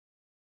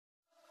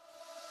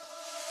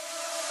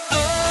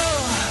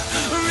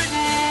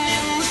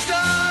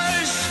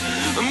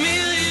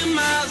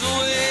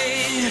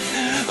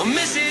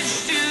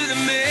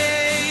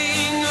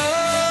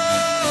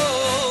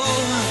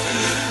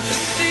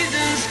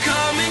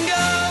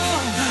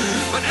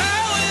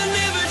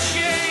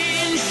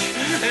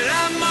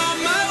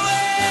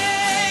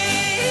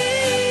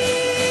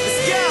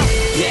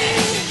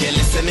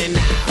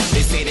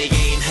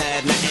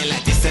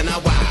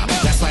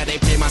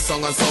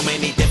song on so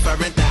many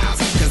different dials.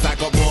 Cause I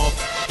got more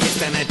hits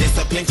than a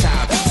disciplined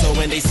child. So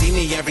when they see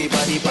me,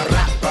 everybody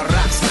barack,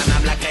 baracks. Man,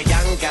 I'm like a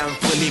young gun,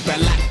 fully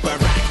black,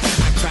 barack.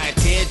 I cry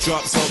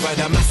teardrops over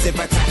the massive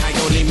attack. I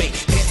only make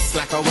hits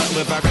like I work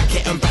with a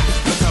racket and back.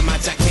 Look at my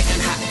jacket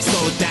and hat, so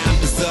down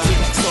berserk,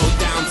 so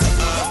down to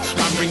earth.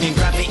 I'm bringing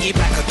gravity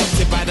back,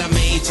 adopted by the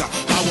major.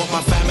 I want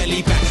my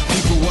family back.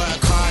 People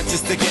work hard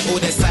just to get all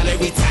their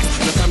salary tax.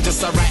 Look, I'm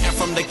just a writer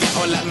from the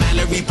ghetto like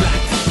Mallory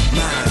Black.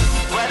 Man,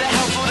 where the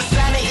hell's all the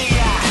sanity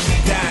at?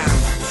 Damn,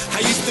 I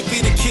used to be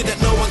the kid that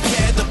no one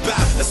cared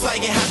about. That's why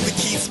you have to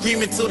keep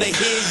screaming till they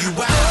hear you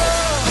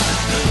out.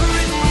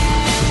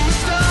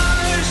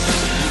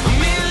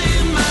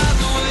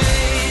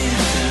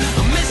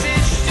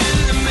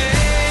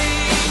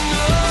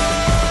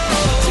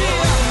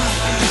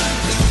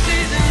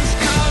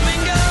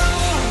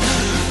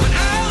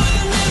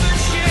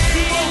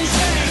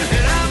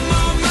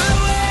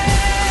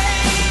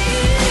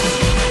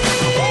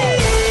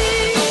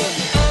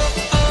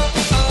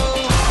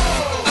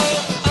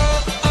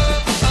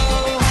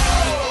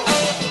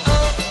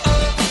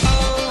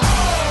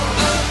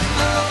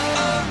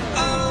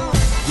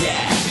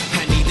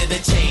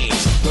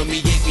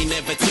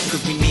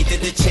 Cause we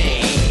needed a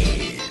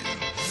change.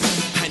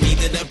 I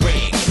needed a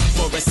break.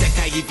 For a sec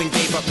I even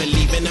gave up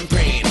believing and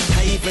praying.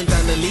 I even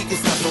done illegal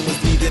stuff and was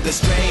needed a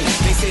strain.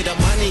 They say the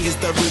money is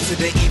the root to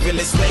the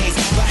evilest ways.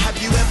 But have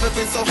you ever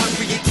been so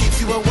hungry it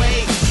keeps you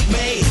awake?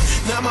 Mate,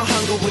 now my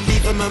hunger will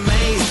leave them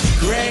amazed.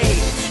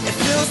 Great, it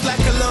feels like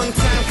a long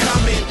time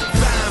coming.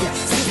 Bam,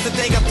 since the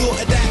day I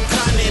thought of that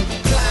cunning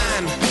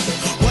plan.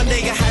 One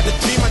day I had a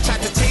dream, I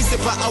tried to chase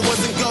it but I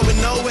wasn't going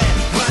nowhere.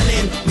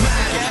 Running,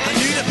 man, I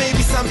knew that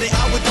maybe someday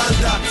I would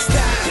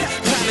understand.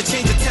 Trying to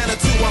change a 10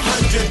 to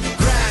 100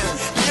 grand.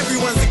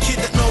 Everyone's a kid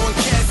that no one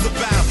cares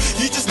about.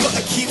 You just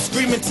gotta keep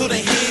screaming till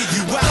they hear you.